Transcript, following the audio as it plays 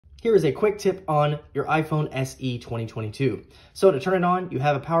Here is a quick tip on your iPhone SE 2022. So to turn it on, you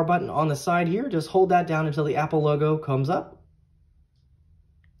have a power button on the side here. Just hold that down until the Apple logo comes up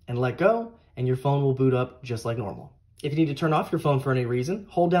and let go, and your phone will boot up just like normal. If you need to turn off your phone for any reason,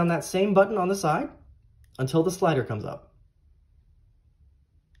 hold down that same button on the side until the slider comes up.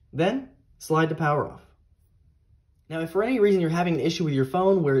 Then slide the power off. Now, if for any reason you're having an issue with your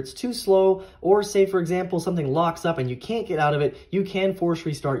phone where it's too slow, or say, for example, something locks up and you can't get out of it, you can force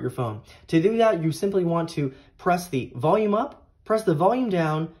restart your phone. To do that, you simply want to press the volume up, press the volume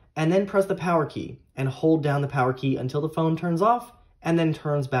down, and then press the power key, and hold down the power key until the phone turns off and then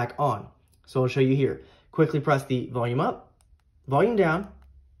turns back on. So I'll show you here. Quickly press the volume up, volume down,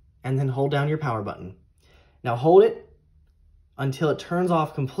 and then hold down your power button. Now hold it until it turns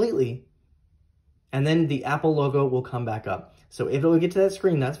off completely, and then the Apple logo will come back up. So if it will get to that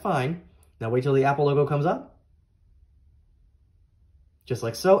screen, that's fine. Now wait till the Apple logo comes up, just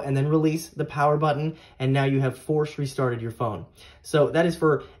like so, and then release the power button, and now you have force restarted your phone. So that is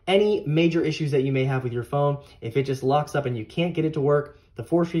for any major issues that you may have with your phone. If it just locks up and you can't get it to work, the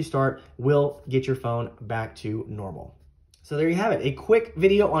force restart will get your phone back to normal. So there you have it, a quick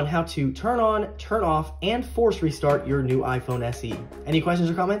video on how to turn on, turn off, and force restart your new iPhone SE. Any questions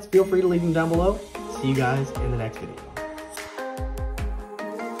or comments? Feel free to leave them down below. See you guys in the next video.